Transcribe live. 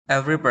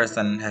Every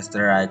person has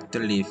the right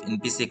to live in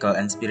physical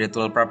and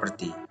spiritual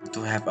property, to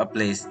have a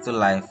place to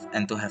live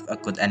and to have a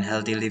good and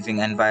healthy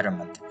living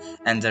environment,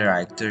 and the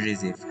right to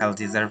receive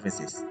healthy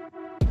services.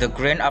 The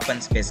green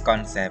open space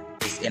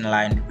concept is in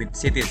line with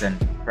citizens'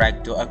 right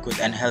to a good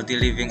and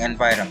healthy living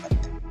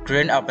environment.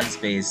 Green open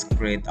space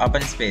create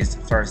open space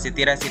for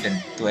city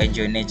residents to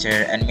enjoy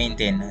nature and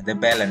maintain the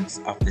balance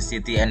of the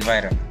city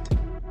environment.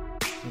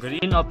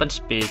 Green open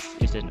space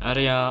is an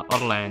area or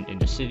land in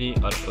the city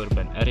or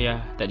urban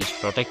area that is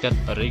protected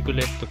or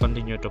regulated to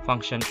continue to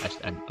function as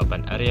an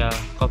open area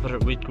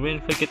covered with green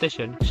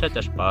vegetation such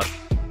as park,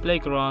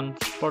 playground,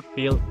 sport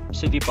field,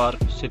 city park,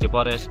 city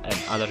forest, and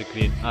other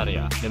green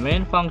area. The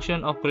main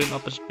function of green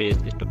open space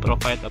is to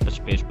provide open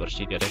space for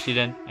city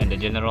residents and the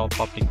general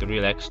public to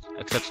relax,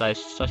 exercise,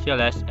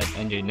 socialize, and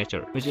enjoy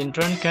nature, which in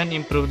turn can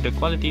improve the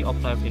quality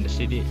of life in the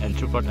city and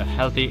support a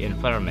healthy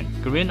environment.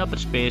 Green open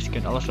space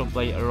can also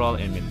play a role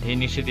in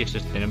maintaining city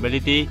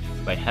sustainability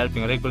by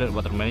helping regulate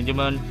water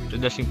management,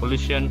 reducing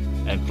pollution,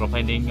 and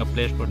providing a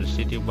place for the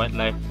city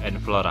wildlife and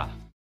flora.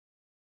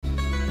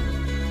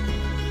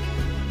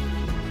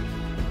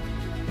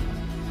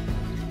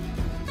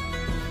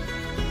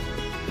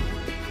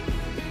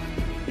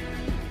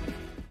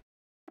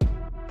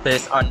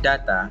 Based on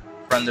data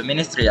from the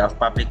Ministry of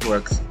Public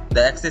Works,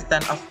 the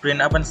existence of green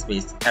open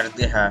space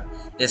 (RTH)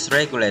 is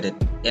regulated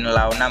in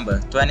Law Number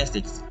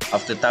 26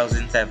 of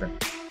 2007.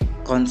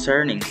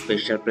 Concerning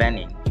spatial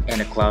planning,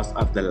 in a clause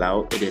of the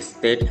law, it is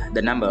stated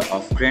the number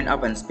of green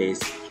open space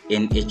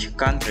in each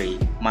country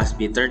must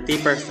be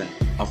 30%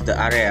 of the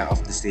area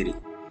of the city.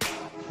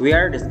 We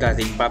are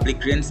discussing public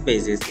green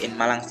spaces in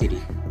Malang City.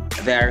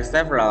 There are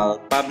several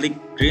public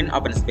green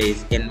open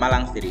space in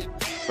Malang City.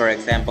 For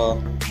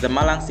example, the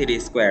Malang City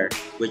Square,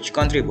 which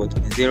contributes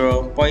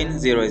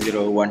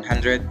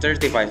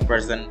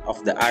 0.00135%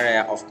 of the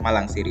area of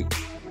Malang City.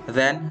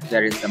 Then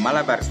there is the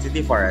Malabar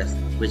City Forest,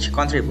 which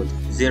contributes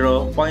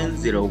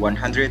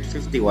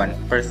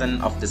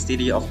 0.0151% of the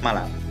city of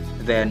Malang.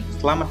 Then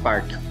Slamet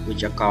Park,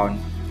 which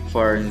accounts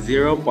for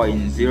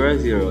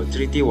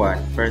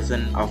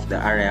 0.0031% of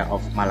the area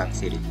of Malang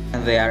City.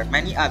 And there are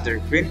many other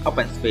green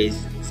open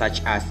space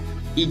such as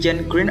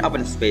Ijen Green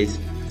Open Space,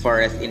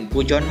 Forest in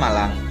Pujon,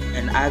 Malang,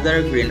 and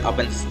other green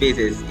open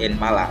spaces in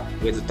Malang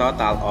with a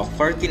total of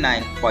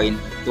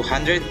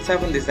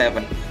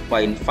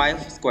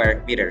 49.277.5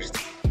 square meters.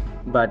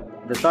 But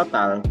the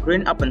total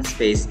green open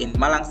space in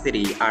Malang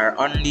City are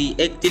only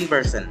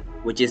 18%,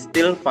 which is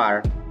still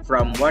far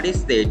from what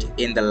is stated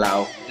in the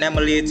law,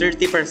 namely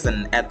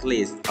 30% at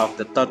least of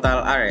the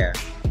total area.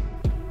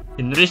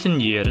 In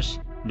recent years,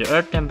 the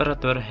Earth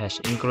temperature has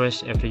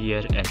increased every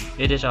year, and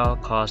it is all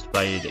caused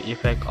by the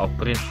effect of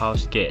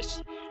greenhouse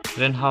gas.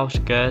 Greenhouse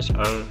gas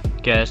are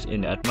gas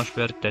in the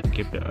atmosphere that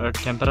keep the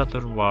Earth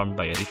temperature warm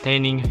by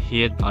retaining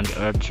heat on the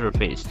Earth's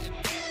surface.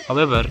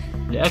 However,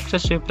 the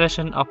excessive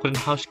presence of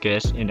greenhouse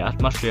gas in the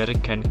atmosphere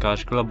can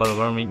cause global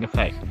warming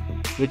effect,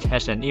 which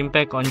has an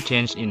impact on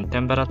change in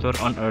temperature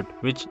on Earth,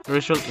 which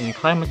result in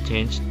climate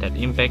change that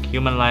impact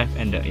human life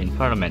and the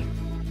environment.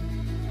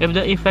 If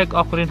the effects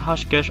of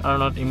greenhouse gas are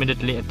not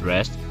immediately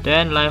addressed,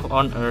 then life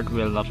on Earth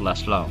will not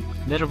last long.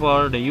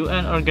 Therefore, the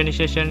UN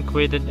organization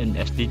created an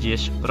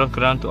SDGS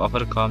program to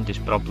overcome this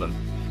problem.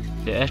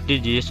 The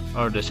SDGs,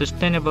 or the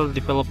Sustainable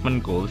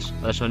Development Goals,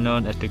 also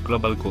known as the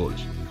Global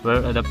Goals,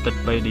 were adopted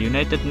by the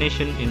United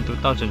Nations in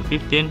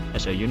 2015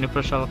 as a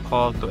universal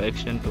call to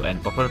action to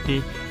end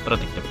poverty,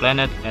 protect the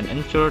planet, and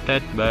ensure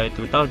that by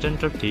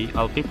 2030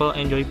 all people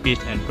enjoy peace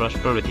and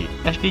prosperity.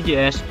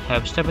 SDGs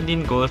have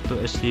 17 goals to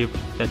achieve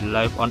that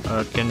life on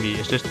Earth can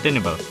be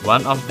sustainable.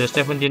 One of the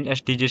 17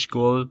 SDGs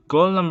goals,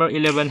 goal number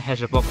 11,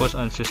 has a focus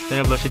on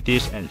sustainable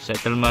cities and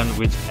settlement,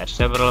 which has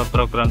several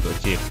programs to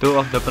achieve. Two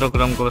of the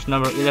program goals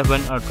number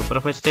 11 are to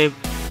provide safe,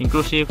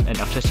 inclusive, and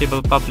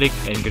accessible public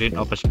and green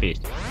open space,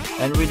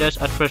 and we thus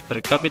address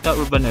per capita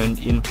urban and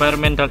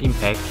environmental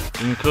impact,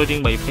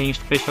 including by paying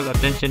special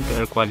attention to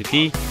air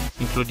quality,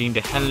 including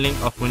the handling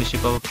of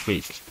municipal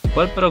waste.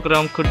 What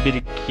program could be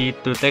the key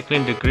to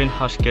tackling the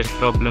greenhouse gas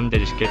problem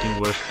that is getting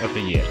worse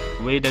every year?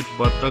 The way that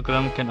both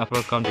program can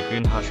overcome the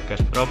greenhouse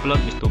gas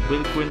problem is to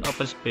build green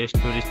open space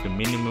to reach the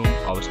minimum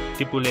of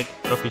stipulated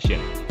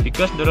provision.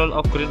 Because the role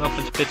of green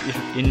open space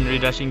in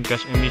reducing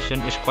gas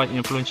emission is quite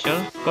influential,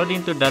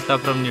 according to data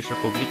from News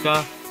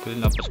Republica,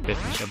 green open space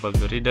is able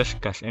to reduce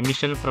gas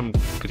emission from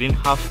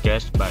greenhouse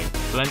gas by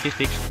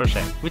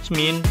 26%, which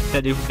means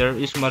that if there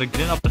is more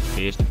green open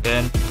space,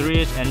 then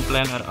trees and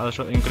plants are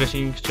also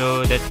increasing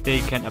so that they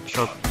can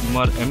absorb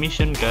more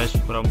emission gas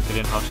from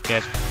greenhouse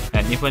gas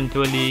and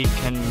eventually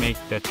can make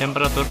the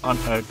temperature on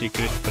Earth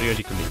decrease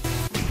periodically.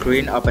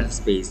 Green open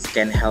space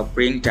can help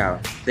bring down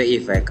the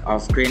effect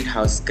of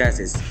greenhouse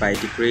gases by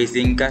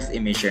decreasing gas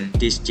emission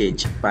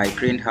discharged by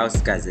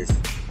greenhouse gases.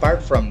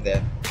 Apart from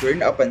that,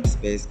 green open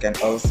space can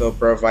also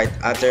provide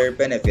other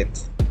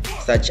benefits,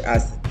 such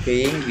as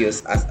being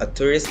used as a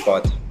tourist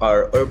spot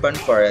or urban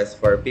forest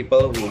for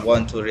people who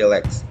want to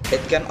relax.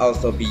 It can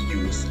also be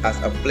used as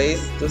a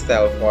place to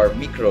sell for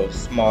micro,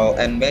 small,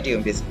 and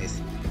medium business,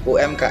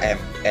 UMKM,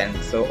 and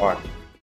so on.